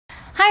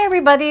Hi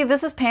everybody,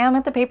 this is Pam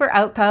at the Paper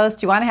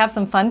Outpost. You want to have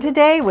some fun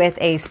today with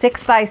a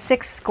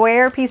 6x6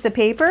 square piece of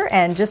paper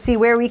and just see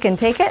where we can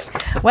take it?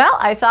 Well,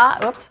 I saw,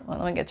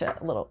 let me get you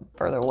a little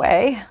further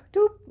away.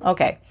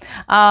 Okay,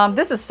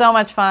 this is so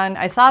much fun.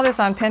 I saw this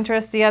on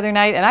Pinterest the other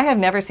night and I have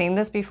never seen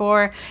this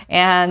before.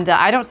 And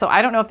I don't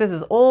know if this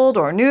is old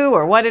or new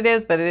or what it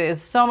is, but it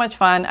is so much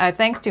fun.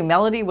 Thanks to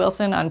Melody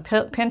Wilson on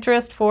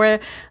Pinterest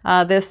for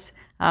this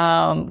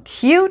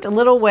cute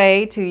little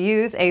way to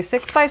use a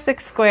 6x6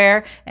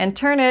 square and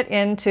turn it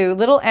into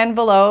little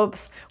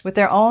envelopes with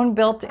their own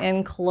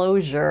built-in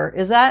closure.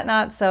 Is that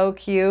not so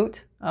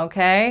cute?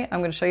 Okay, I'm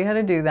going to show you how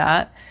to do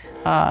that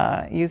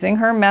using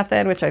her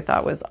method, which I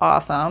thought was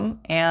awesome,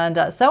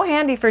 and so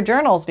handy for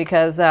journals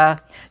because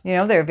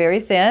they're very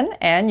thin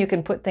and you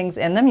can put things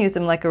in them, use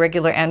them like a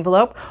regular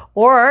envelope,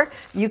 or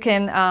you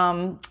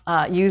can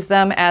use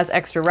them as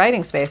extra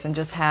writing space and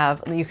just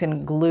you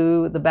can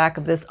glue the back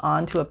of this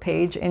onto a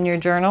page in your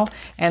journal,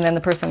 and then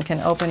the person can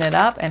open it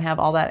up and have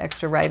all that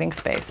extra writing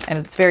space, and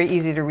it's very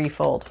easy to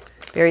refold,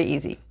 very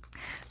easy.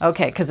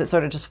 Okay, because it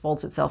sort of just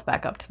folds itself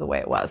back up to the way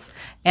it was.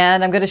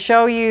 And I'm going to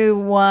show you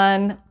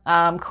one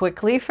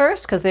quickly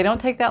first, because they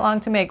don't take that long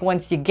to make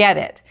once you get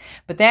it.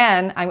 But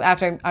then,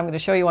 after I'm going to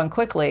show you one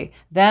quickly,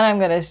 then I'm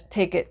going to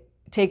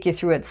take you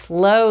through it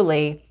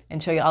slowly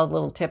and show you all the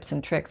little tips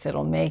and tricks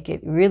that'll make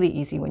it really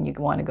easy when you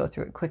want to go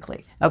through it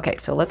quickly. Okay,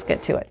 so let's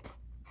get to it.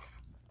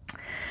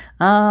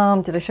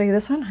 Did I show you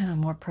this one? I don't know,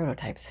 more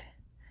prototypes.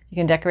 You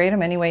can decorate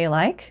them any way you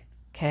like.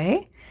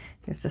 Okay,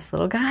 here's this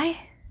little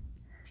guy.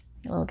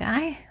 Little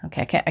guy.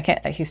 Okay, I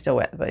can't, he's still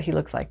wet, but he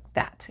looks like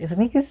that.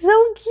 Isn't he? He's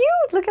so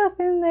cute. Look how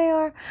thin they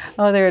are.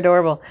 Oh, they're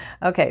adorable.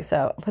 Okay,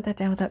 so put that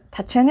down without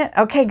touching it.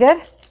 Okay,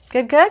 good.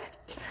 Good.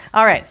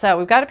 All right, so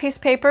we've got a piece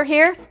of paper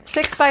here,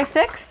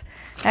 6x6.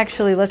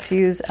 Actually, let's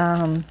use,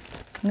 I'm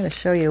going to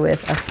show you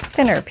with a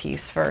thinner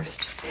piece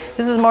first.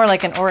 This is more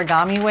like an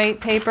origami weight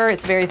paper.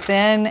 It's very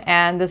thin,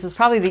 and this is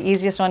probably the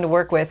easiest one to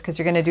work with because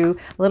you're going to do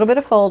a little bit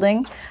of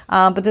folding.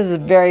 But this is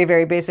very,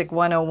 very basic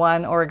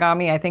 101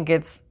 origami. I think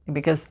it's,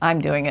 because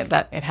I'm doing it,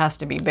 that it has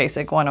to be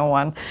basic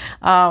 101.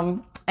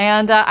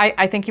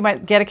 I think you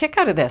might get a kick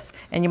out of this,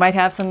 and you might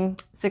have some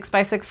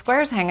 6x6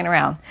 squares hanging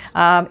around.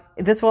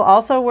 This will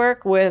also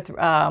work with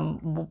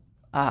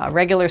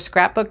regular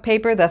scrapbook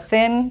paper, the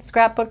thin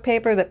scrapbook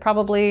paper that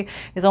probably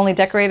is only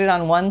decorated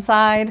on one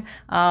side.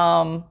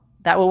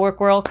 That will work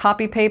well.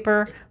 Copy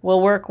paper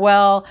will work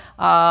well.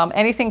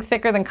 Anything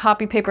thicker than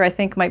copy paper I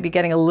think might be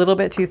getting a little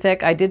bit too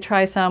thick. I did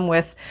try some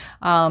with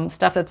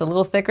stuff that's a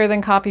little thicker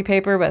than copy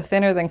paper but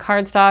thinner than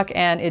cardstock,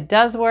 and it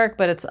does work,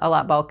 but it's a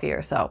lot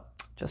bulkier. So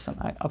just some,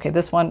 okay,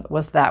 this one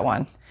was that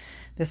one.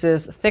 This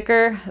is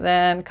thicker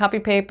than copy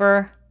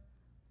paper,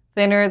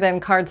 thinner than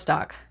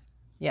cardstock.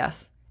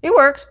 Yes. It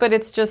works, but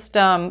it's just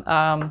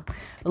a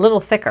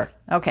little thicker.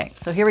 Okay,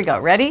 so here we go.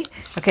 Ready?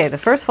 Okay, the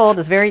first fold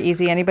is very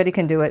easy. Anybody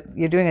can do it.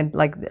 You're doing it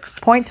like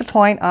point to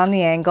point on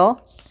the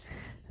angle.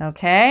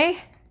 Okay,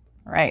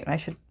 right. I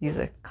should use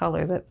a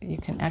color that you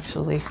can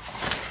actually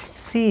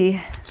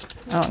see.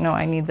 Oh, no,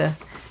 I need the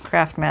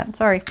craft mat.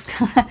 Sorry.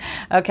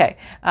 Okay,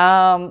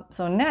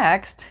 so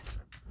next,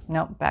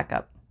 no, back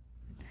up.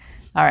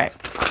 All right,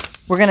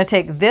 we're going to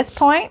take this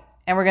point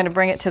and we're going to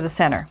bring it to the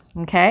center.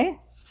 Okay,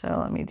 so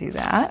let me do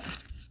that.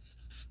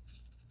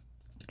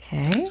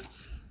 Okay,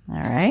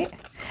 all right.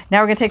 Now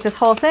we're going to take this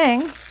whole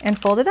thing and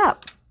fold it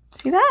up.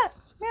 See that?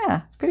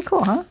 Yeah, pretty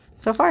cool, huh?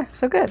 So far,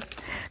 so good.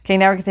 Okay,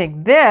 now we're going to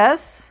take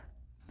this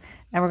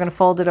and we're going to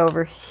fold it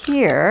over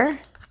here.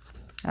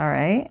 All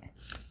right.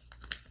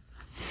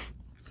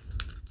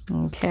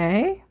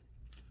 Okay.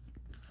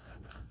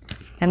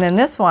 And then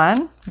this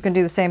one, we're going to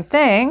do the same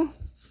thing.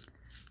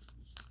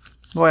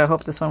 Boy, I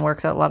hope this one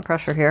works out. A lot of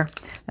pressure here.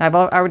 I've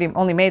already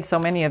only made so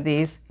many of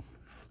these.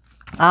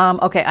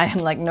 Okay, I am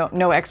like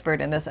no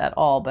expert in this at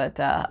all, but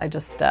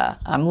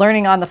I'm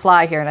learning on the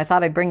fly here, and I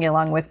thought I'd bring you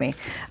along with me.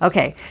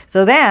 Okay,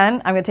 so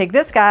then I'm going to take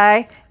this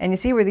guy, and you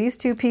see where these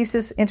two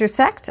pieces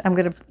intersect? I'm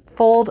going to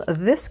fold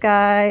this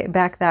guy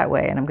back that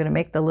way, and I'm going to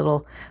make the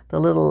little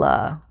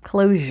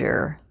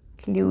closure.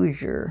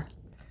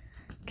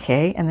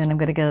 Okay, and then I'm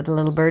going to get a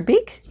little bird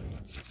beak.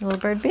 I'm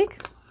going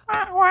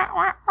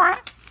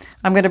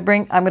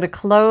to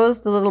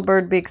close the little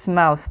bird beak's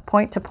mouth,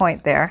 point to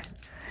point there.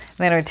 And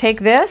then I'm going to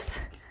take this,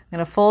 I'm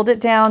going to fold it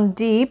down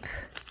deep,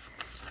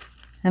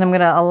 and I'm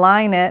going to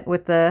align it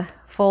with the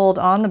fold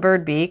on the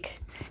bird beak,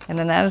 and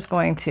then that is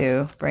going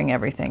to bring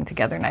everything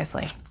together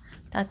nicely.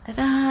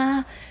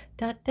 Da-da-da,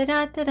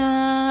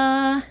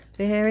 da-da-da-da-da,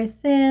 very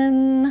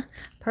thin,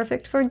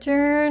 perfect for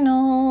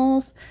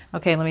journals.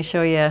 Okay, let me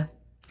show you.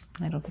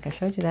 I don't think I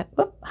showed you that.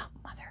 Whoop, oh,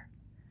 mother.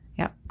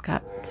 Yep,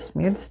 got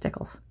smeared the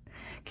stickles.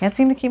 Can't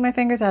seem to keep my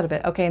fingers out of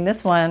it. Okay, in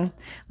this one,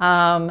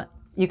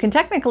 you can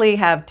technically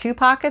have two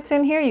pockets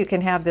in here. You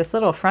can have this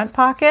little front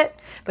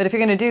pocket, but if you're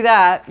going to do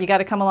that, you got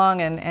to come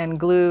along and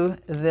glue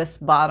this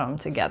bottom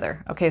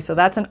together. Okay, so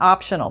that's an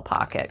optional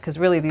pocket because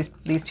really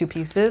these two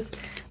pieces,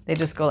 they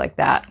just go like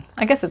that.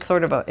 I guess it's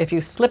sort of a, if you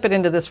slip it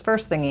into this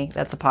first thingy,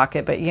 that's a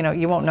pocket, but you know,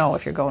 you won't know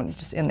if you're going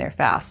just in there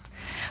fast.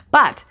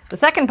 But the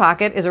second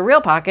pocket is a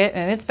real pocket,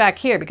 and it's back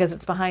here because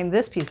it's behind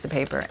this piece of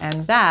paper,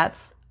 and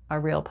that's a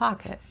real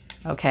pocket.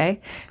 Okay,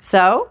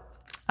 so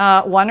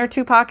 1 or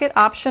 2 pocket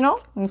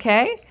optional.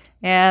 Okay,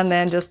 and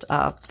then just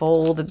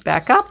fold it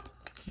back up.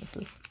 This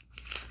is,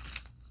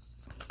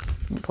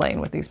 I'm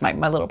playing with these, my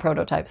little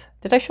prototypes.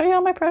 Did I show you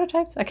all my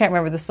prototypes? I can't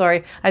remember this.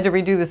 Sorry, I had to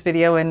redo this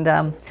video, and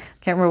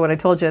can't remember what I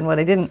told you and what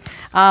I didn't.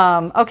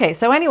 Okay,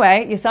 so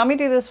anyway, you saw me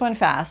do this one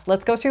fast.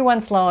 Let's go through one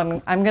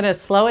slow. I'm going to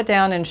slow it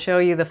down and show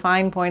you the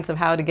fine points of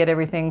how to get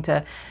everything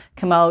to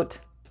come out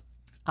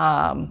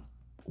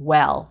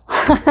well.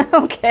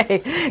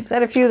 Okay, I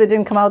had a few that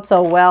didn't come out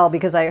so well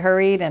because I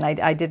hurried and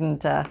I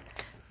didn't.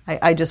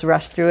 I just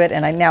rushed through it,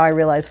 and now I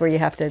realize where you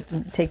have to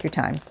take your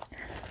time.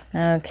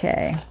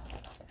 Okay.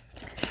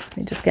 Let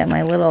me just get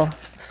my little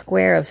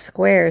square of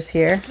squares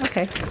here.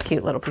 Okay,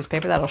 cute little piece of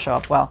paper. That'll show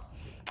up well.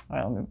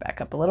 Well, let me back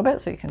up a little bit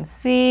so you can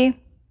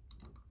see.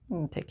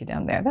 I'll take you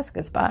down there. That's a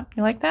good spot.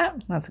 You like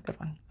that? That's a good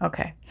one.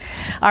 Okay.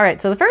 All right,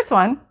 so the first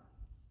one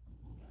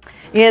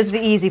is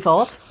the easy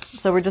fold.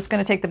 So we're just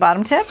going to take the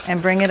bottom tip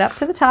and bring it up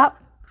to the top.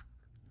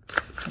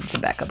 Let me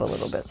back up a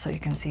little bit so you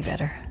can see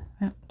better.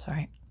 Oh,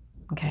 sorry.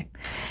 Okay.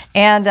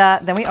 And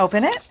then we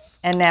open it.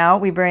 And now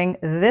we bring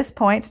this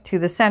point to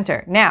the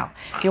center. Now,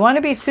 if you want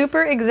to be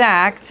super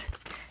exact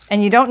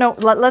and you don't know,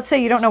 let's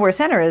say you don't know where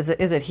center is.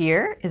 Is it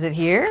here? Is it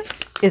here?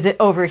 Is it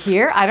over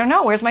here? I don't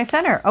know. Where's my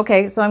center?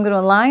 Okay, so I'm going to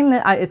align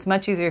the, it's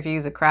much easier if you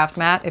use a craft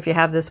mat. If you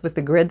have this with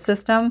the grid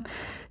system,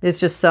 it's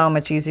just so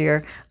much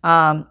easier.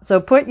 So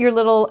put your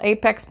little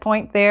apex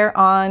point there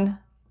on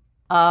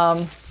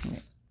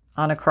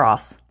a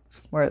cross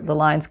where the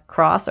lines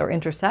cross or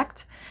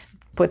intersect.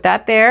 Put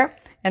that there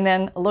and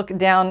then look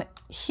down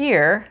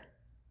here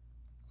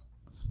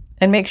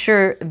and make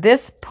sure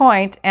this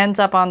point ends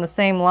up on the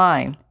same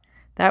line.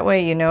 That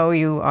way you know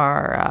you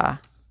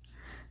are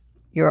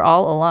you're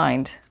all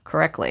aligned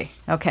correctly.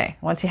 Okay,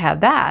 once you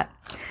have that,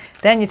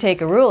 then you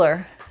take a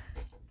ruler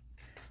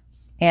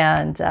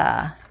and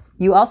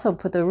you also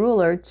put the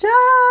ruler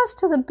just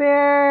to the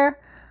bare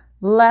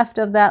left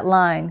of that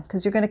line,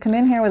 because you're going to come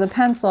in here with a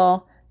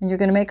pencil and you're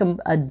going to make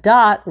a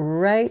dot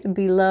right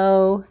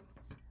below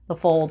the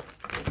fold.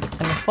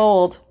 And the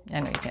fold,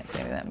 I know you can't see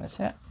any of that much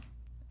yet.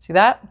 See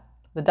that?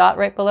 The dot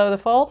right below the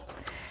fold.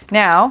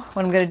 Now,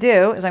 what I'm going to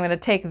do is I'm going to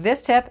take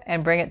this tip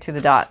and bring it to the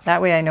dot.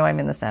 That way I know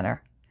I'm in the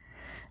center.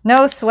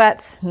 No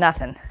sweats,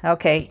 nothing.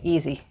 Okay,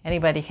 easy.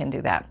 Anybody can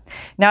do that.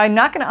 Now, I'm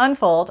not going to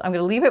unfold. I'm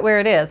going to leave it where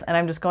it is, and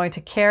I'm just going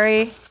to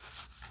carry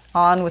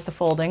on with the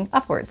folding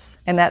upwards.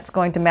 And that's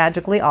going to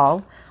magically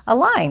all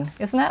align.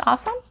 Isn't that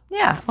awesome?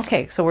 Yeah.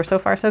 Okay, so we're so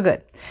far so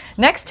good.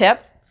 Next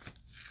tip.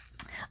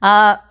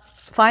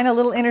 Find a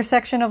little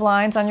intersection of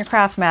lines on your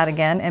craft mat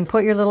again and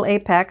put your little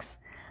apex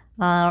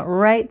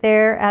right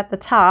there at the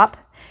top.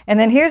 And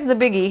then here's the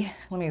biggie.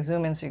 Let me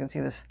zoom in so you can see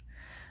this.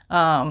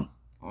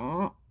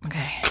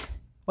 Okay.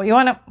 Well, you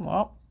want to,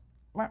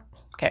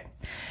 okay.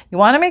 You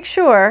want to make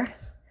sure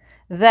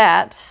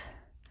that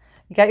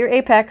you got your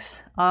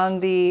apex on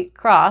the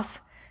cross.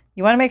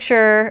 You want to make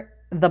sure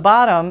the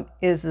bottom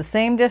is the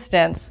same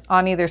distance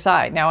on either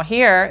side. Now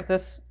here,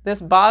 this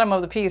bottom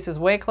of the piece is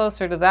way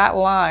closer to that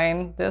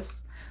line,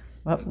 this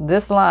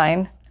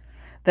line,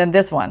 than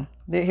this one.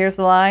 Here's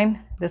the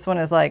line. This one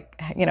is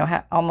like,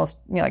 almost,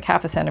 like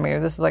half a centimeter.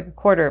 This is like a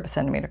quarter of a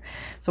centimeter.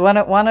 So what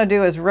I want to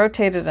do is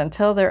rotate it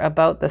until they're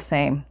about the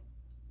same.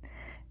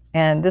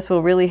 And this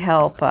will really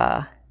help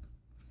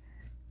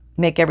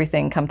make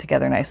everything come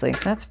together nicely.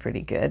 That's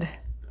pretty good.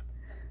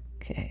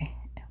 Okay.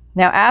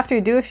 Now, after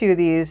you do a few of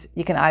these,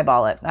 you can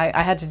eyeball it.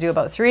 I had to do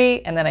about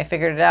 3, and then I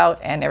figured it out,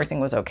 and everything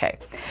was okay.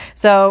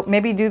 So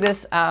maybe do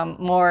this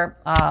more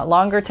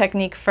longer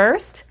technique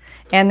first,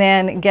 and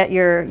then get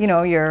your,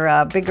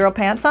 your big girl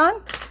pants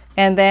on,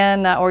 and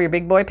then, or your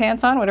big boy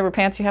pants on, whatever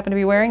pants you happen to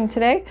be wearing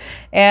today.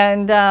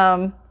 And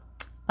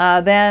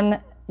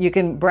then you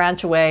can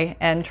branch away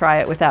and try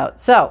it without.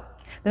 So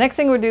the next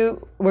thing we're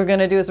going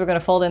to do is we're going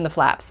to fold in the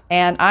flaps.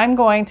 And I'm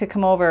going to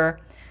come over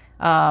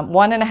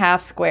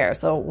 1.5 squares.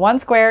 So 1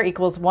 square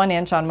equals 1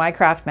 inch on my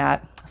craft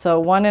mat. So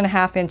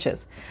 1.5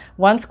 inches.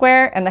 1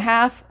 square and the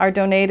half are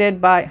denoted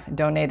by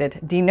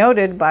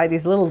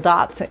these little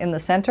dots in the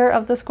center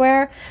of the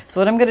square. So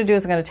what I'm going to do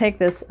is I'm going to take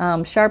this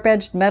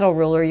sharp-edged metal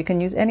ruler. You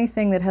can use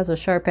anything that has a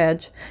sharp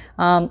edge,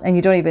 and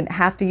you don't even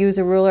have to use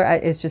a ruler.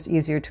 It's just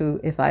easier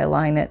if I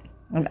align it.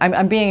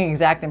 I'm being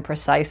exact and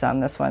precise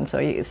on this one. So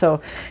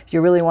if you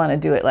really want to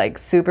do it like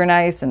super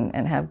nice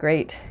and have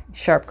great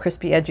sharp,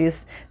 crispy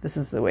edges, this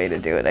is the way to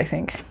do it, I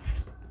think.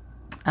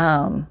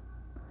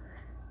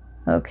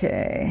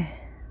 Okay.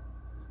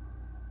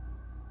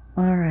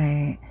 All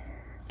right.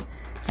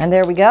 And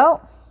there we go.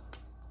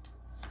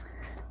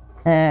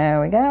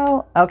 There we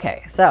go.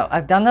 Okay, so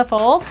I've done the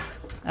folds.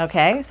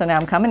 Okay, so now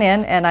I'm coming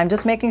in and I'm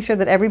just making sure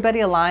that everybody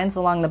aligns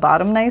along the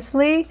bottom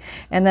nicely.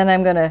 And then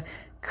I'm going to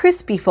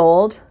crispy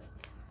fold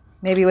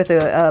maybe with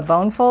a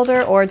bone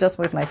folder or just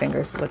with my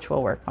fingers, which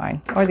will work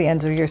fine. Or the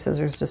ends of your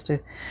scissors just to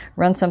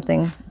run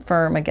something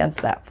firm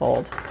against that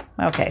fold.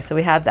 Okay, so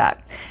we have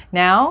that.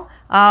 Now,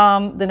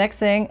 the next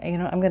thing,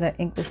 I'm going to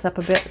ink this up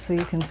a bit so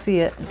you can see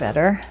it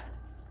better.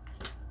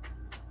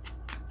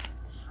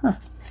 Huh,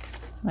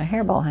 my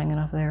hairball hanging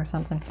off there or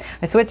something.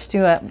 I switched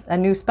to a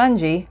new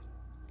spongy,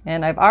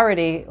 and I've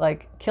already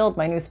killed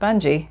my new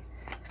spongy.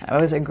 I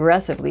was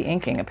aggressively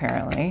inking,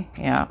 apparently.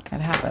 Yeah,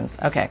 it happens.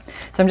 Okay,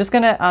 so I'm just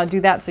going to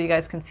do that so you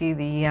guys can see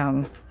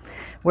the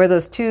where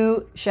those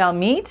two shall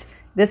meet.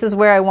 This is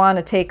where I want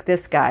to take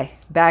this guy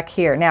back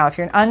here. Now, if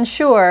you're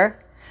unsure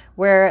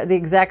where the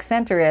exact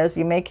center is,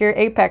 you make your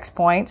apex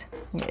point.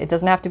 It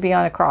doesn't have to be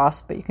on a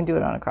cross, but you can do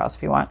it on a cross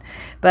if you want.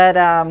 But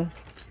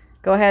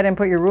go ahead and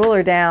put your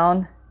ruler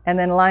down and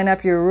then line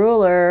up your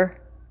ruler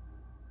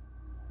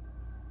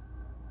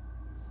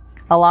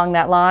along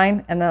that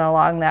line and then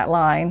along that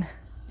line.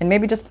 And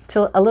maybe just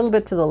a little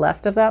bit to the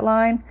left of that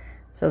line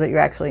so that you're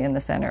actually in the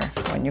center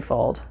when you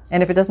fold.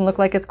 And if it doesn't look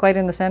like it's quite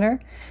in the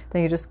center,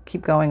 then you just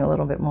keep going a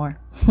little bit more.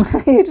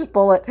 You just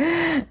pull it.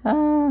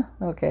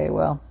 Okay,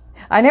 well,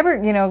 I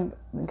never,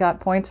 got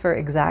points for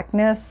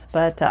exactness,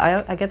 but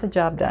I get the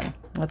job done.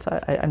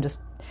 I'm just,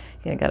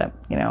 gotta,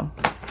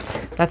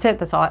 that's it.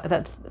 That's all.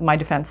 That's my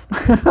defense.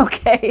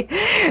 Okay.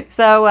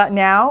 So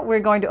now we're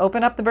going to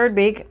open up the bird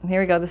beak. Here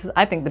we go. This is,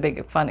 I think, the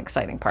big, fun,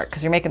 exciting part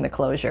because you're making the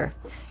closure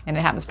and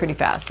it happens pretty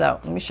fast. So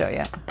let me show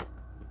you.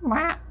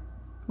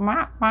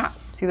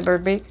 See the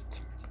bird beak?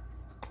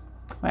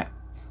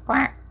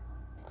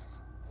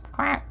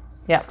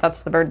 Yeah,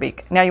 that's the bird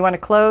beak. Now you want to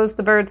close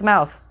the bird's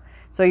mouth.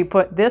 So you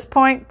put this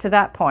point to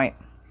that point.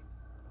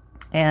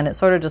 And it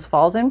sort of just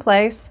falls in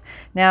place.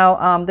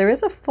 Now, there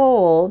is a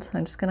fold.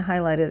 I'm just going to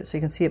highlight it so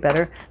you can see it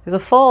better. There's a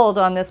fold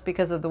on this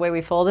because of the way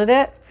we folded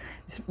it.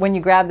 When you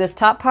grab this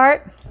top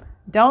part,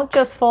 don't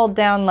just fold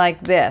down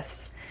like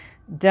this.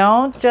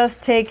 Don't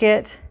just take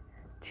it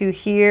to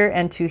here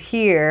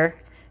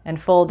and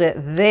fold it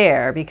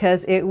there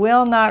because it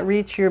will not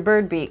reach your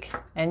bird beak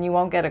and you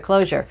won't get a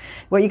closure.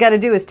 What you got to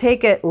do is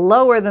take it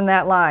lower than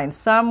that line,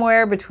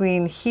 somewhere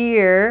between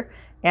here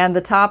and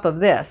the top of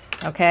this,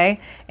 okay?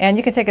 And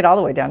you can take it all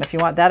the way down if you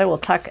want. That it will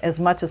tuck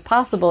as much as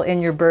possible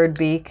in your bird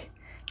beak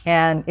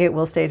and it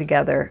will stay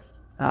together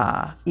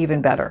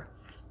even better.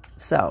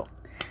 So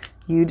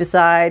you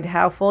decide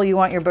how full you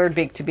want your bird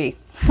beak to be.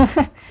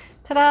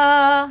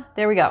 Ta-da!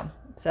 There we go.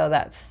 So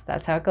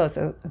that's how it goes.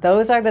 So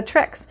those are the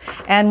tricks.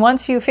 And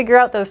once you figure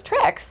out those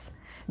tricks,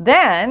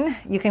 then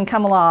you can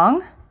come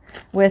along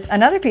with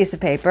another piece of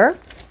paper.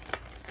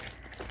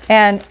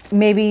 And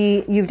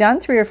maybe you've done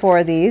 3 or 4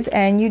 of these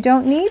and you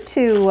don't need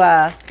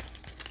to,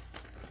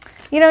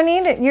 you don't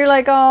need it. You're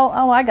like,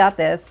 oh, I got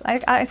this.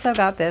 I so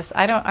got this.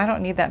 I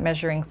don't need that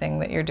measuring thing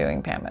that you're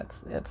doing, Pam.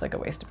 It's like a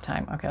waste of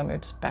time. Okay, let me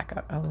just back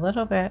up a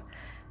little bit.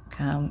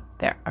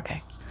 There,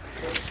 okay.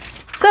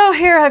 So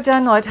here I've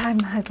done, I'm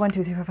like 1,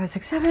 2, 3, 4, 5,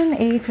 6, 7,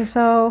 8 or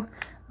so.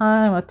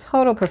 I'm a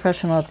total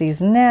professional at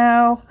these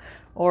now.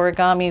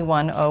 Origami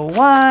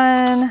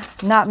 101,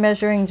 not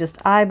measuring, just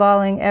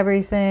eyeballing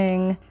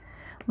everything.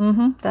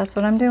 That's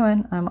what I'm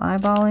doing. I'm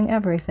eyeballing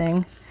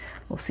everything.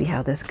 We'll see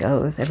how this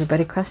goes.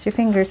 Everybody cross your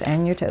fingers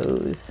and your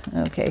toes.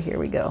 Okay, here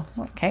we go.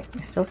 Okay,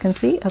 you still can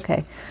see?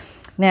 Okay.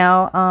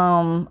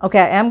 Now, okay,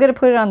 I am going to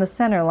put it on the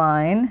center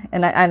line,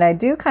 and I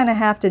do kind of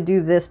have to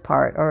do this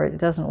part or it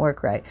doesn't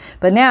work right.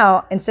 But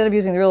now, instead of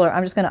using the ruler,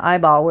 I'm just going to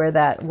eyeball where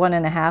that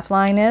 1.5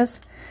 line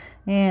is.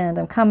 And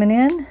I'm coming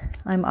in,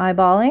 I'm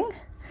eyeballing,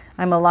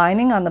 I'm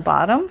aligning on the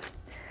bottom.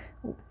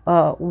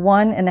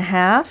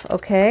 1.5,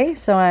 okay,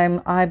 so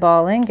I'm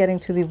eyeballing, getting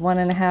to the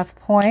 1.5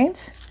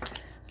 point.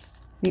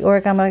 The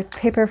origami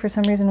paper for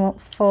some reason won't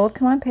fold.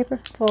 Come on, paper,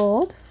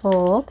 fold.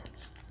 All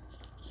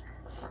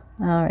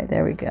right,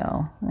 there we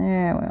go.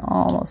 There, we're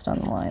almost on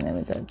the line. There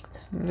we go.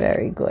 It's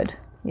very good.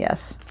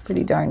 Yes,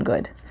 pretty darn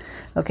good.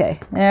 Okay,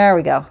 there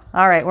we go.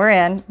 All right, we're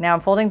in. Now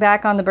I'm folding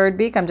back on the bird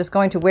beak. I'm just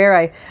going to where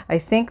I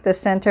think the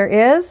center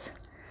is.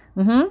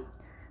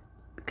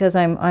 Because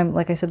I'm,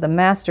 like I said, the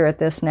master at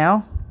this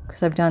now.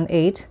 Because I've done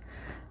 8.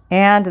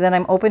 And then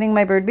I'm opening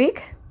my bird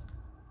beak.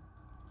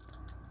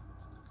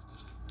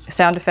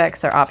 Sound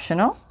effects are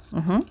optional.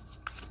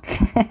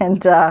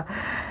 And,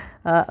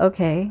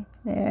 okay,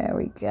 there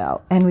we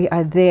go. And we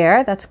are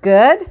there. That's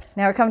good.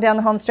 Now we're coming down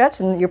the home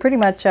stretch, and you're pretty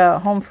much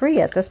home free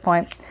at this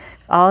point.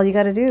 So all you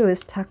got to do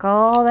is tuck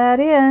all that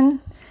in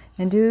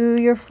and do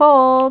your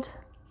fold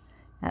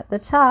at the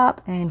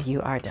top, and you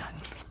are done.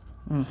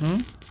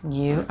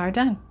 You are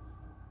done.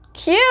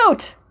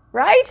 Cute,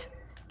 right?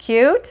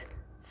 Cute,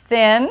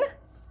 thin,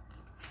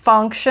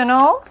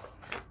 functional.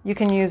 You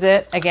can use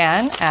it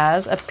again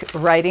as a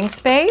writing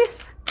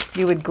space.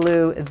 You would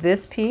glue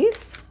this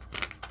piece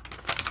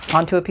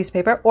onto a piece of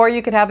paper, or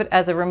you could have it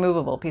as a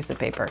removable piece of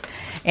paper.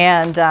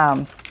 And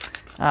I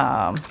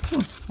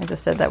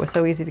just said that was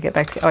so easy to get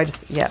back together.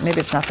 Yeah,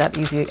 maybe it's not that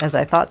easy as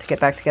I thought to get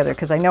back together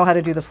because I know how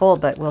to do the fold,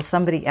 but will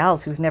somebody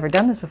else who's never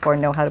done this before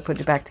know how to put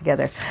it back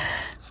together?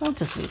 I'll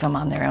just leave them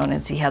on their own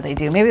and see how they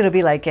do. Maybe it'll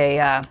be like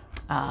a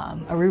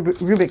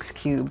Rubik's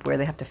Cube where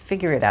they have to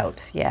figure it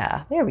out.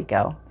 Yeah, there we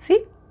go.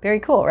 See? Very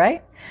cool,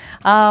 right?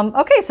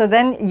 Okay, so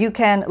then you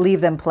can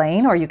leave them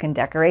plain or you can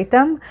decorate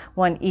them.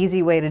 One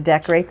easy way to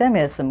decorate them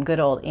is some good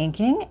old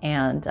inking.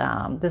 And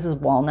this is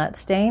walnut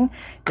stain,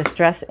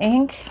 distress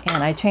ink.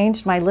 And I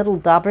changed my little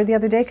dauber the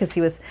other day because he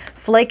was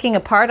flaking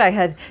apart. I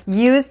had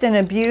used and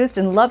abused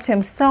and loved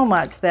him so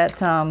much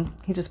that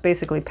he just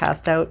basically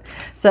passed out.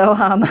 So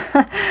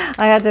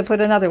I had to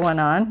put another one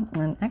on.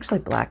 And actually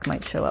black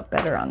might show up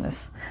better on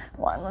this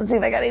one. Let's see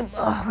if I got any.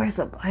 Oh, where's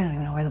the, I don't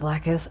even know where the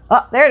black is.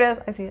 Oh, there it is.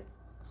 I see it.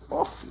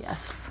 Oh,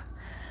 yes.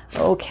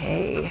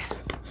 Okay.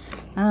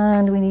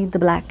 And we need the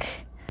black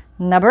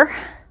nubber.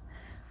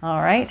 All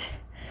right.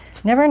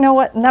 Never know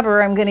what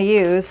nubber I'm going to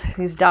use,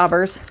 these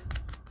daubers.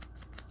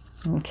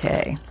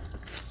 Okay.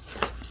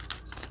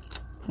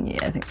 Yeah,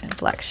 I think the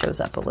black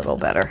shows up a little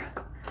better.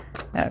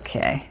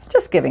 Okay.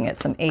 Just giving it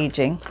some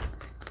aging.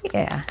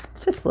 Yeah,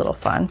 just a little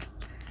fun.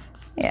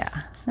 Yeah.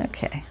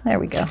 Okay. There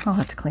we go. I'll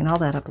have to clean all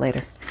that up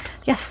later.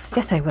 Yes.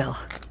 Yes, I will.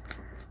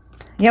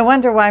 You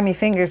wonder why my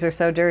fingers are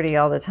so dirty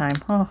all the time.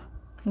 Oh,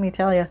 let me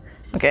tell you.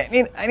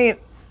 Okay, I need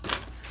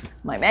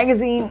my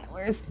magazine.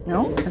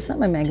 No, that's not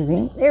my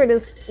magazine. There it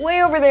is,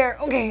 way over there.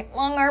 Okay,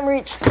 long arm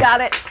reach, got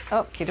it.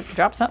 Oh, you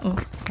dropped something.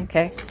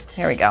 Okay,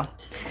 here we go.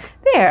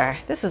 There,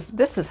 this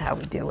is how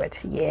we do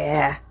it.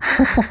 Yeah.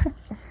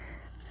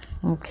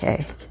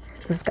 Okay,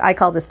 I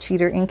call this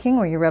cheater inking,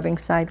 where you're rubbing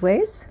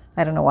sideways.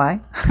 I don't know why.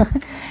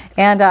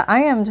 And I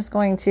am just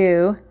going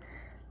to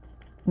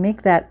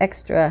make that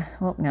extra.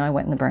 Oh, now I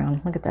went in the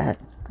brown. Look at that,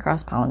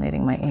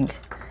 cross-pollinating my ink.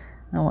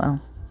 Oh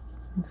well,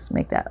 I'll just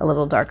make that a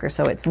little darker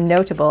so it's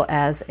notable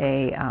as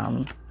a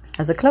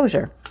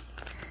closure.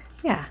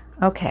 Yeah.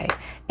 Okay.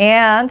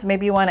 And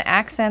maybe you want to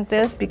accent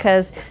this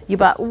because you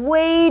bought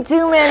way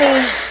too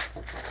many.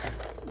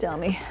 Tell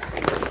me,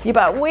 you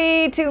bought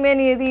way too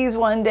many of these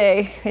one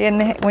day,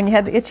 when you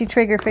had the itchy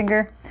trigger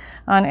finger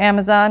on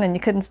Amazon and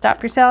you couldn't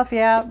stop yourself.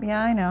 Yeah.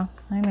 I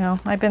know.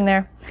 I've been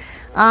there.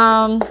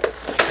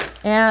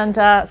 And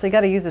so you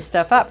got to use this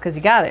stuff up because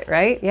you got it,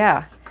 right?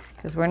 Yeah,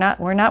 because we're not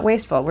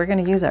wasteful. We're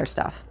going to use our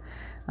stuff.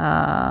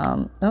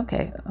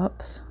 Okay.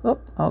 Oops.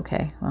 Oop.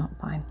 Okay. Well,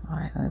 fine. All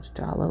right. Let's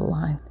draw a little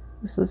line.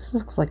 This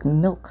looks like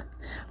milk.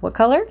 What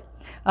color?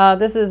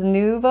 This is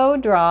Nouveau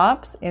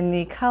Drops in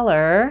the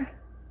color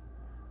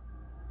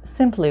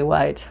Simply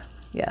White.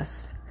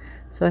 Yes.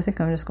 So I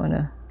think I'm just going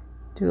to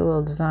do a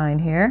little design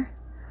here.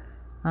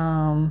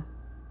 I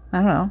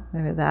don't know.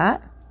 Maybe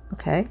that.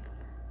 Okay.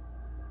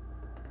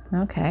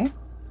 Okay,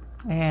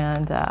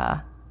 and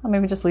I'll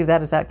maybe just leave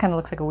that as that. Kind of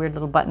looks like a weird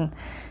little button.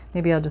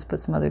 Maybe I'll just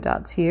put some other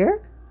dots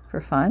here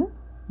for fun.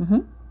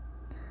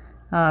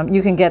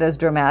 You can get as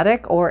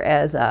dramatic or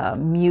as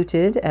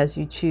muted as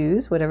you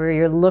choose, whatever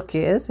your look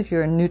is. If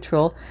you're a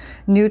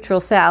neutral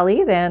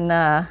Sally,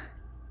 then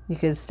you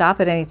could stop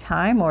at any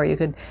time, or you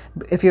could,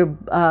 if you're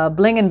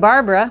blingin'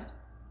 Barbara,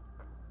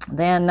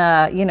 then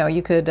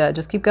you could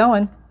just keep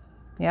going.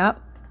 Yeah.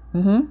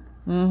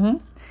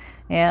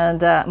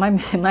 And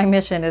my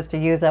mission is to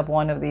use up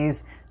one of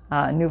these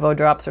Nouveau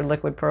Drops or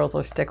liquid pearls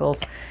or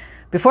stickles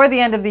before the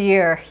end of the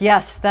year.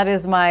 Yes, that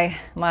is my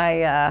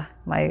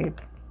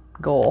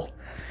goal,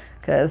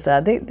 because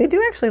they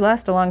do actually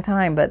last a long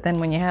time. But then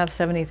when you have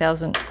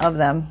 70,000 of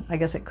them, I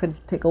guess it could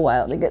take a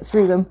while to get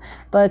through them.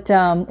 But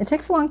it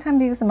takes a long time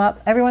to use them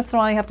up. Every once in a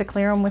while you have to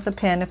clear them with a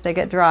pin if they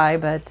get dry,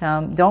 but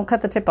don't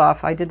cut the tip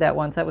off. I did that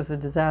once. That was a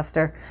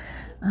disaster.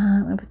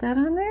 I'm going to put that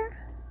on there.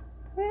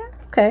 Yeah,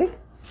 okay.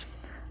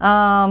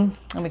 And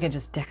we can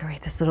just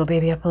decorate this little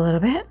baby up a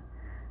little bit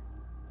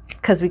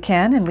because we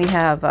can, and we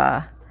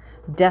have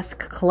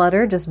desk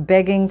clutter just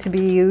begging to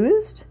be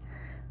used.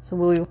 So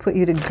we'll put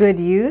you to good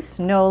use.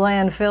 No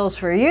landfills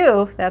for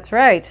you. That's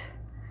right.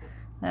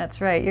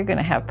 That's right. You're going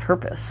to have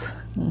purpose.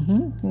 You're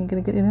going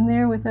to get it in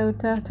there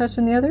without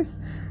touching the others?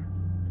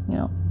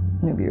 No.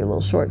 Maybe you're a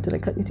little short. Did I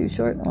cut you too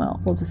short?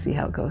 Well, we'll just see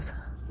how it goes.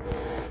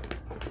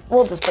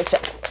 We'll just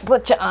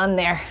put you on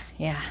there.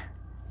 Yeah.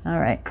 All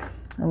right.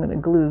 I'm going to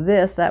glue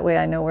this. That way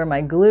I know where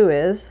my glue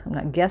is. I'm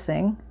not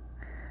guessing.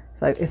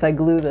 If I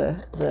glue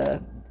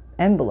the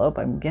envelope,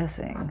 I'm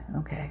guessing.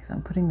 Okay, so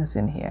I'm putting this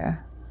in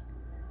here.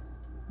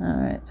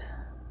 All right.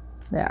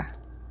 There.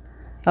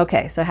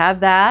 Okay, so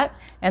have that.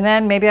 And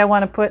then maybe I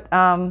want to put,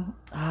 I'm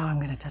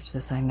going to touch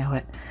this. I know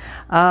it.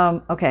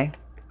 Okay,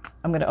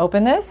 I'm going to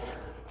open this.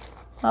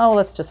 Oh,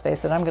 let's just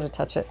face it. I'm going to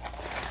touch it.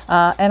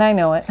 And I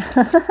know it.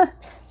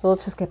 So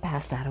let's just get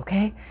past that,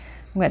 okay?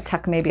 I'm going to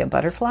tuck maybe a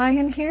butterfly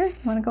in here. You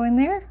want to go in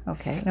there?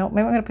 Okay. No,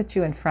 maybe I'm going to put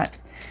you in front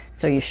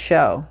so you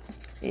show.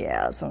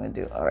 Yeah, that's what I'm going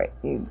to do. All right,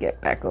 you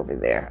get back over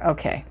there.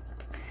 Okay.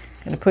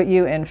 I'm going to put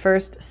you in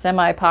first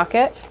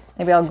semi-pocket.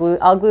 Maybe I'll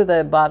glue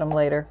the bottom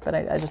later, but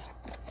I just,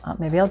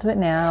 maybe I'll do it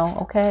now.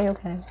 Okay.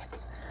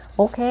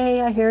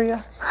 Okay, I hear you.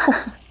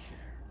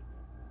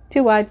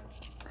 Too wide.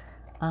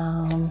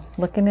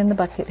 Looking in the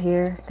bucket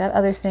here. Got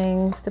other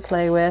things to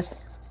play with.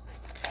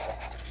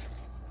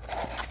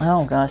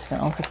 Oh gosh,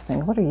 got all sorts of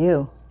things. What are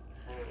you?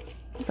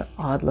 It's an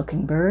odd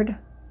looking bird.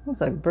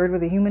 Looks like a bird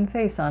with a human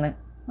face on it.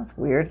 That's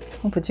weird.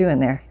 I'll put you in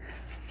there.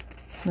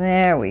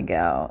 There we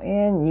go.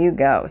 In you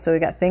go. So we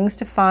got things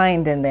to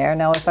find in there.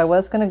 Now, if I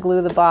was going to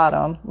glue the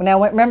bottom, now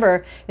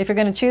remember, if you're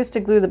going to choose to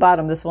glue the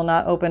bottom, this will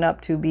not open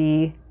up to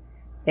be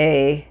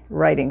a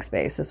writing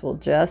space. This will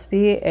just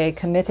be a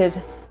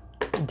committed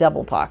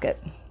double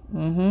pocket.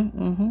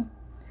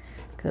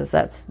 Because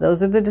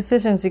those are the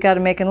decisions you got to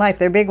make in life.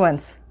 They're big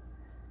ones.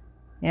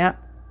 Yeah.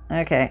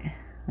 Okay.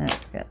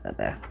 Got that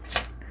there.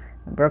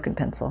 A broken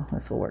pencil.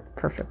 This will work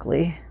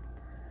perfectly.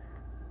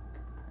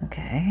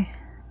 Okay.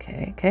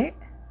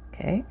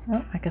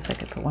 Oh, I guess I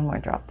could put one more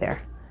drop there.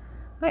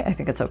 I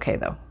think it's okay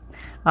though.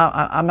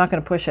 I'm not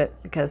going to push it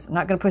because I'm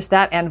not going to push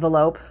that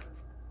envelope.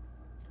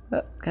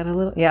 Oh, got a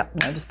little. Yeah.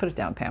 No, just put it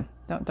down, Pam.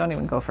 Don't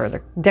even go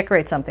further.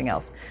 Decorate something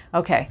else.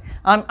 Okay.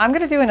 I'm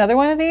going to do another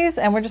one of these,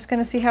 and we're just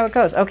going to see how it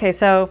goes. Okay.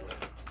 So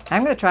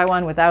I'm going to try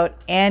one without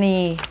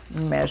any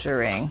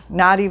measuring.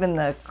 Not even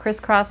the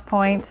crisscross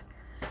point.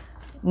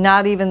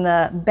 Not even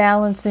the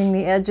balancing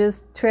the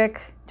edges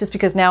trick. Just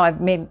because now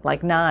I've made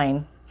like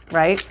 9,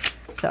 right?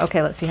 So,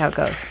 okay, let's see how it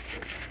goes.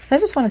 So I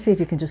just want to see if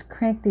you can just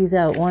crank these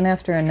out one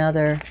after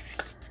another.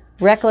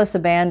 Reckless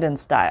abandon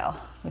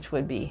style, which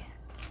would be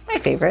my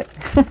favorite.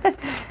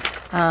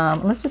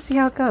 Let's just see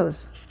how it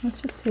goes.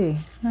 Let's just see.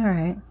 All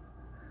right.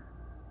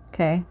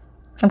 Okay.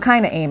 I'm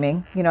kind of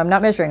aiming. I'm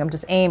not measuring. I'm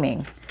just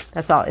aiming.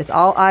 That's all. It's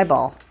all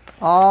eyeball.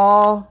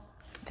 All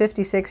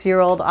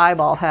 56-year-old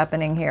eyeball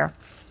happening here.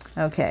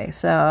 Okay,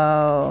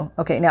 so,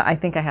 now I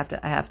think I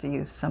have to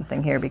use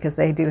something here because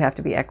they do have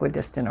to be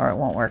equidistant or it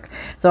won't work.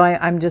 So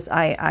I'm going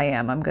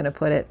to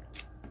put it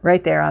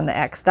right there on the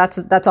X. That's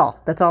all.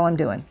 That's all I'm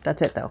doing.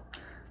 That's it though.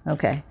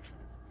 Okay.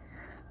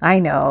 I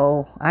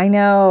know.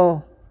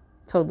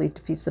 Totally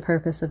defeats the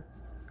purpose of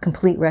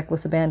complete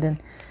reckless abandon.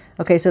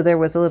 Okay, so there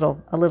was a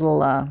little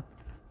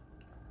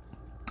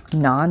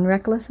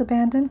non-reckless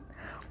abandon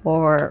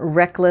or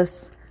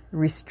reckless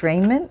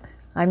restrainment.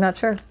 I'm not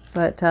sure,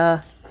 but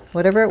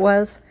whatever it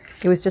was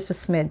just a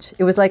smidge.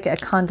 It was like a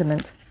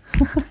condiment,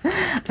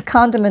 a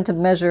condiment of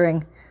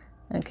measuring.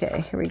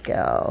 Okay, here we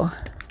go. I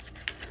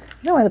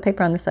don't know why the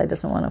paper on this side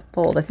doesn't want to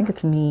fold. I think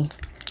it's me.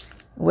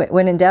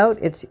 When in doubt,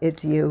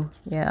 it's you.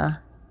 Yeah.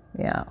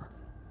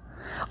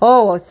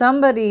 Oh,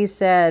 somebody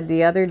said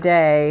the other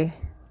day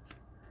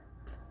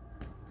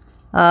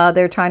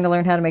they're trying to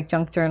learn how to make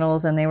junk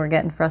journals and they were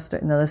getting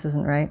frustrated. No, this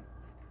isn't right.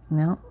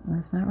 No,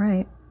 that's not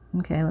right.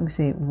 Okay, let me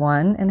see.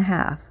 1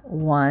 1/2.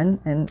 1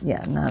 and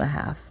yeah, not a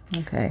half.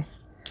 Okay.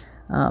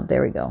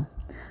 There we go.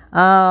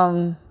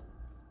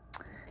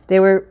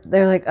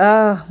 They're like,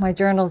 oh, my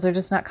journals are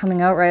just not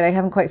coming out right. I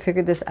haven't quite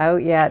figured this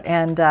out yet.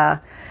 And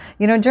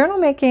journal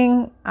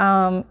making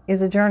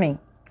is a journey.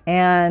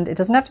 And it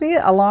doesn't have to be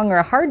a long or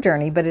a hard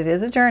journey, but it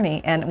is a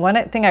journey. And one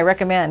thing I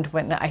recommend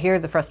when I hear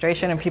the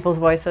frustration in people's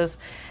voices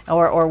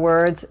or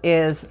words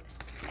is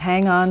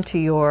hang on to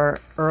your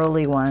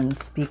early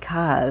ones,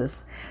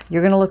 because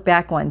you're going to look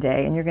back one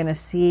day and you're going to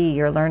see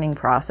your learning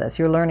process,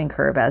 your learning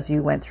curve as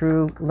you went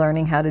through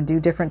learning how to do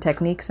different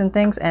techniques and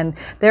things. And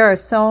there are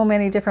so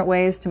many different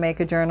ways to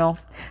make a journal.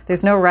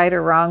 There's no right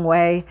or wrong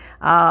way.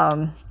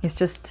 It's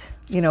just,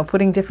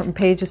 putting different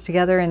pages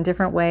together in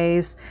different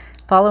ways,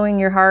 following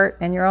your heart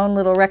and your own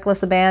little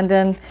reckless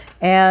abandon.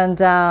 And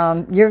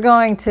you're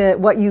going to,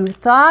 what you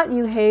thought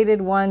you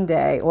hated one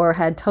day or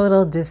had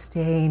total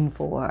disdain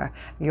for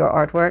your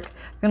artwork,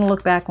 you're going to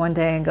look back one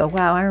day and go,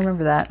 wow, I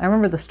remember that. I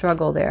remember the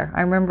struggle there.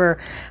 I remember,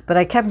 but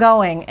I kept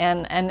going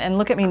and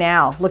look at me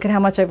now. Look at how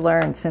much I've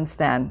learned since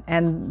then.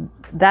 And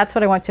that's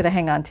what I want you to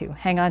hang on to.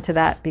 Hang on to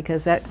that,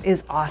 because that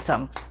is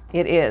awesome.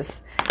 It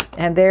is.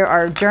 And there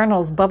are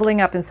journals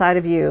bubbling up inside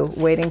of you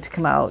waiting to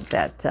come out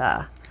that,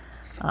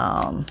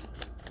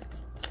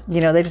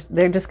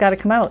 they just got to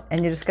come out,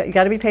 and you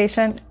got to be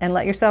patient and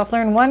let yourself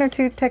learn 1 or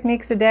 2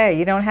 techniques a day.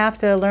 You don't have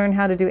to learn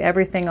how to do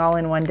everything all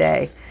in one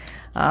day.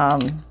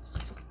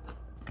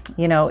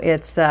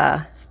 It's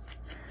a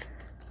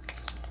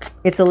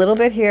little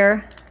bit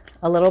here,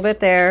 a little bit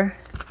there.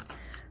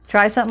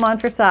 Try something on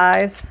for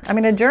size. I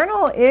mean, a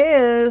journal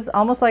is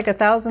almost like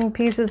 1,000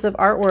 pieces of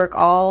artwork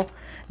all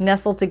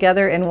nestled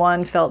together in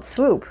one felt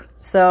swoop.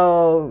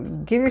 So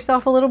give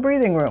yourself a little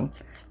breathing room.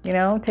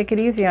 Take it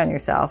easy on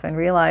yourself and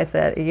realize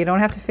that you don't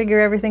have to figure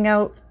everything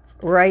out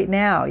right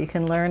now. You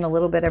can learn a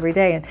little bit every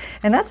day.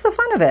 And that's the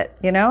fun of it,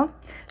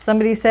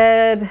 Somebody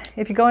said,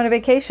 if you go on a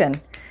vacation,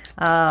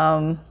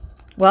 you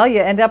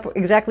end up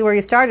exactly where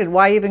you started.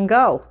 Why even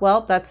go?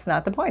 Well, that's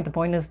not the point. The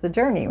point is the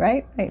journey,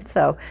 right?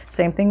 So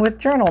same thing with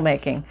journal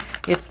making.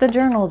 It's the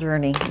journal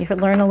journey. You can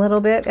learn a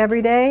little bit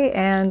every day,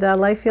 and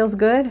life feels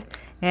good.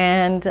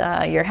 And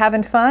you're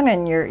having fun,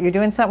 and you're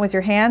doing something with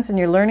your hands, and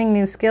you're learning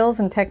new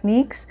skills and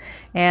techniques,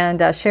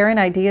 and sharing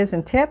ideas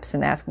and tips,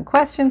 and asking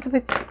questions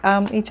with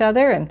each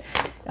other, and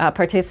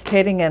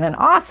participating in an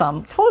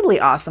awesome,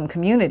 totally awesome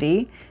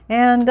community.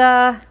 And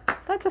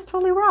that just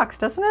totally rocks,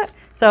 doesn't it?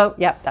 So,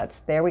 yep,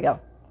 there we go.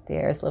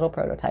 There's little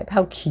prototype.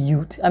 How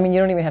cute. I mean, you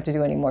don't even have to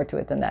do any more to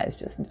it than that. It's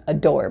just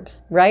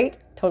adorbs, right?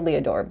 Totally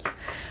adorbs.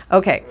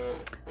 Okay,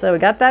 so we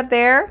got that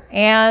there.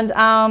 And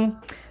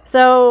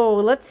So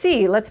let's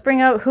see. Let's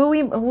bring out who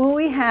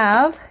we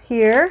have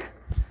here,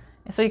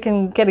 so you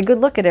can get a good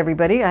look at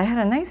everybody. I had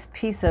a nice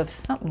piece of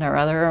something or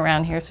other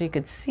around here so you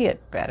could see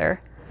it better.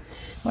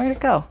 Where'd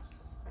it go?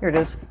 Here it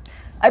is.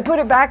 I put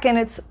it back in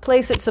its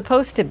place it's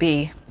supposed to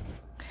be.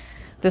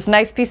 This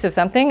nice piece of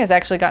something has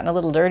actually gotten a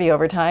little dirty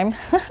over time.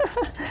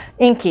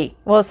 Inky.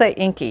 We'll say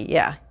inky,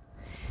 yeah.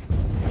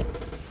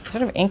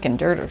 Sort of ink and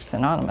dirt are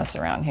synonymous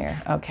around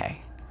here.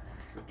 Okay.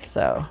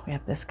 So we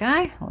have this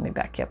guy. Let me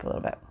back you up a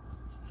little bit.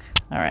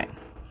 All right.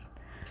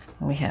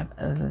 We have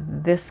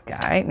this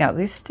guy. Now,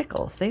 these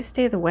stickles, they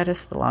stay the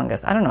wettest the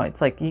longest. I don't know.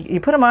 It's like you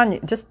put them on,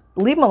 just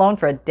leave them alone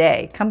for a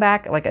day. Come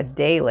back like a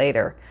day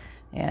later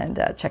and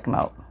check them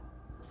out.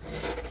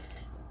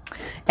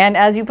 And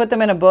as you put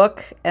them in a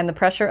book and the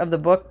pressure of the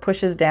book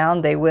pushes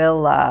down, they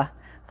will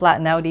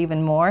flatten out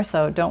even more.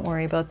 So don't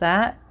worry about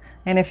that.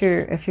 And if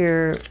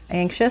you're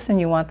anxious and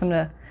you want them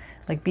to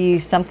like be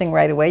something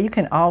right away, you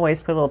can always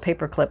put a little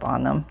paper clip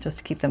on them just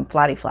to keep them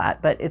flatty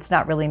flat, but it's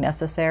not really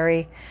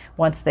necessary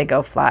once they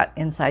go flat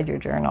inside your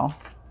journal.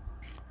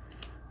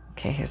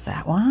 Okay, here's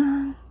that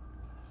one.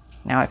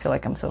 Now I feel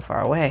like I'm so far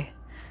away.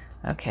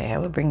 Okay, I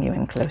will bring you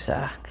in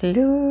closer.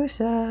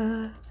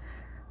 Closer.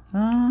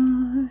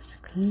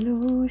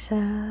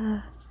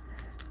 Closer.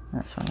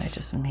 That's one I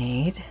just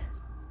made.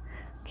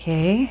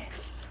 Okay.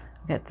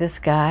 Got this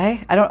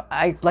guy.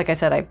 Like I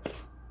said,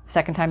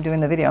 second time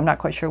doing the video, I'm not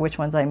quite sure which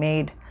ones I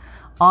made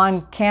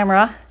on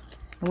camera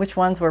and which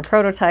ones were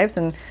prototypes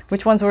and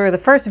which ones were the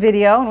first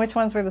video and which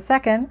ones were the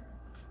second.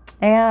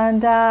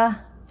 And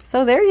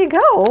so there you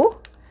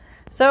go.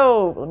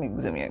 So let me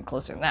zoom you in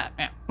closer than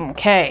that.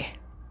 Okay.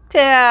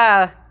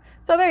 Yeah.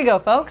 So there you go,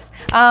 folks.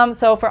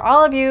 So for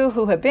all of you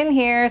who have been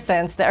here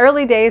since the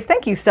early days,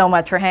 thank you so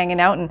much for hanging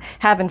out and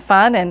having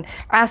fun and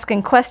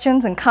asking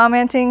questions and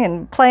commenting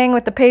and playing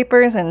with the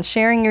papers and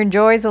sharing your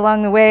joys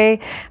along the way.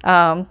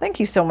 Thank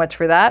you so much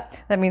for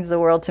that. That means the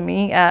world to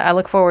me. I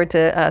look forward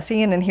to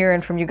seeing and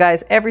hearing from you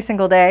guys every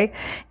single day.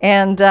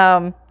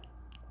 And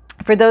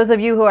for those of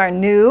you who are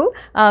new,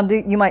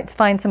 you might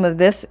find some of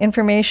this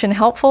information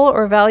helpful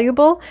or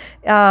valuable.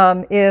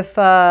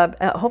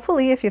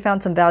 Hopefully, if you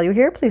found some value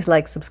here, please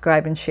like,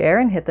 subscribe, and share,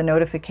 and hit the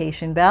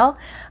notification bell.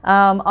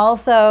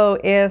 Also,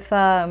 if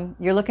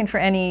you're looking for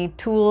any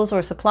tools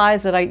or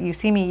supplies that you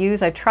see me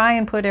use, I try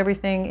and put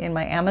everything in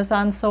my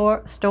Amazon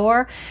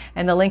store,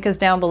 and the link is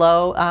down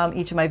below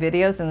each of my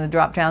videos in the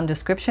drop-down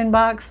description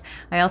box.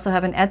 I also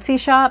have an Etsy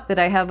shop that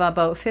I have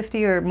about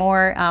 50 or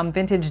more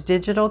vintage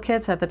digital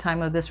kits at the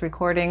time of this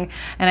recording,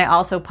 and I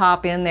also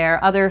pop in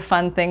there other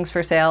fun things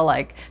for sale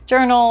like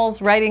journals,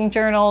 writing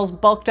journals,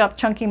 bulked up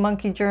chunky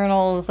monkey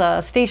journals,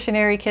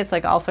 stationery kits,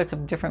 like all sorts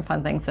of different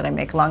fun things that I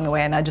make along the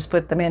way, and I just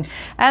put them in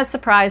as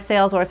surprise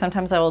sales, or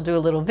sometimes I will do a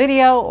little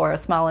video or a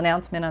small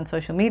announcement on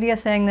social media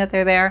saying that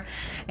they're there.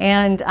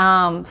 And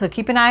so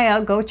keep an eye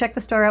out, go check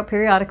the store out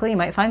periodically, you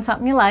might find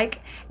something you like.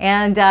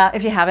 And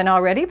if you haven't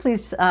already,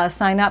 please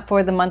sign up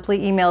for the monthly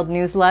emailed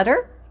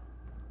newsletter.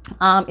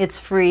 It's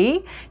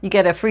free. You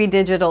get a free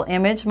digital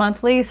image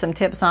monthly, some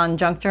tips on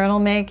junk journal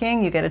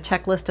making. You get a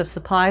checklist of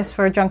supplies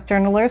for junk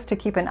journalers to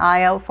keep an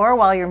eye out for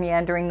while you're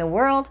meandering the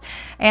world.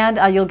 And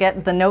you'll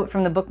get the note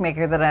from the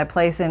bookmaker that I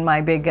place in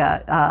my big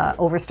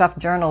overstuffed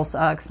journals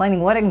explaining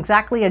what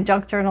exactly a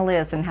junk journal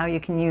is and how you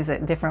can use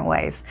it in different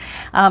ways.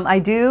 I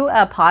do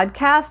a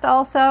podcast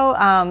also.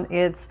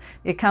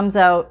 It comes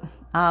out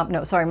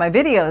my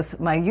videos,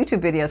 my YouTube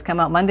videos come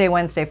out Monday,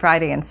 Wednesday,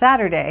 Friday, and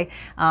Saturday.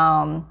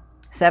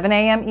 7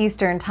 a.m.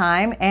 Eastern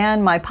time,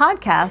 and my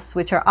podcasts,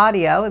 which are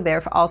audio,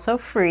 they're also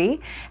free.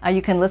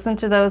 You can listen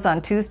to those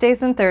on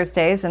Tuesdays and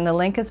Thursdays, and the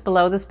link is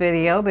below this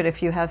video. But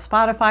if you have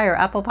Spotify or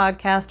Apple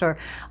Podcast or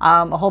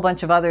a whole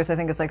bunch of others, I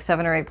think it's like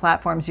 7 or 8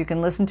 platforms, you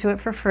can listen to it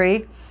for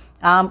free.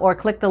 Or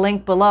click the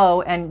link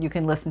below and you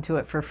can listen to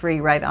it for free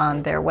right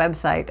on their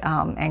website,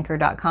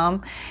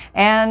 anchor.com.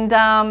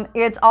 And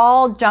it's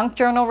all junk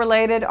journal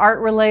related, art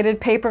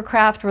related, paper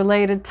craft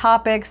related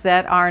topics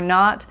that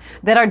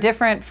are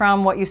different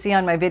from what you see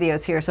on my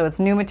videos here. So it's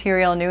new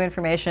material, new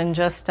information,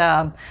 just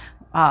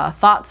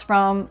thoughts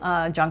from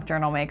a junk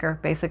journal maker,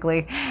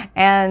 basically.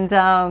 And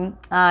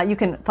you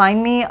can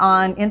find me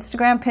on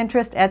Instagram,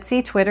 Pinterest,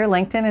 Etsy, Twitter,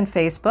 LinkedIn, and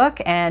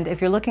Facebook. And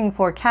if you're looking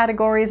for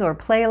categories or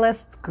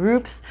playlists,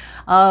 groups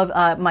of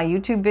my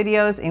YouTube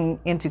videos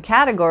into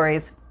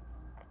categories,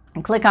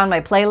 click on my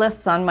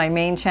playlists on my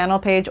main channel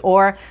page,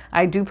 or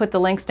I do put the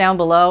links down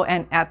below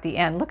and at the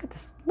end. Look at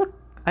this. Look,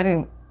 I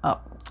didn't, oh,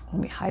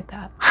 let me hide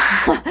that.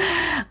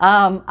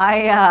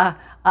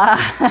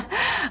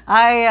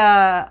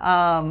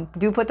 I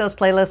do put those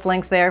playlist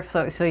links there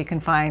so you can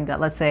find,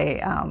 let's say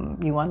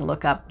you want to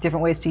look up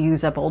different ways to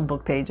use up old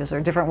book pages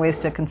or different ways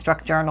to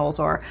construct journals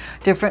or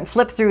different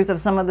flip throughs of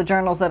some of the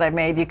journals that I've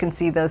made. You can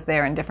see those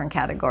there in different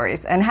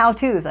categories. And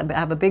how-tos, I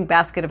have a big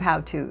basket of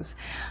how-tos.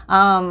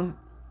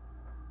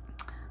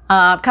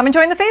 Come and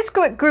join the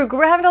Facebook group.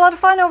 We're having a lot of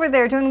fun over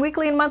there doing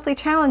weekly and monthly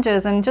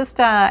challenges and just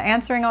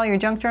answering all your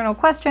junk journal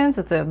questions.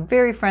 It's a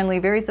very friendly,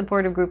 very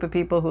supportive group of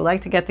people who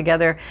like to get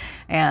together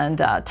and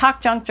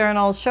talk junk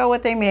journals, show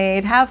what they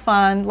made, have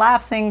fun,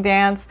 laugh, sing,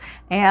 dance,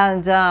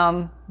 and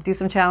do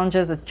some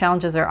challenges. The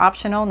challenges are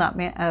optional.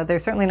 They're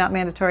certainly not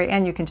mandatory,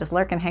 and you can just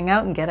lurk and hang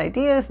out and get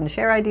ideas and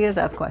share ideas,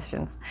 ask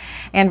questions.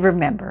 And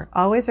remember,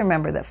 always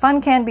remember that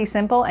fun can be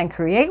simple, and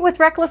create with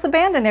reckless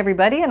abandon,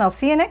 everybody, and I'll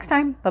see you next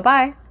time.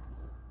 Bye-bye.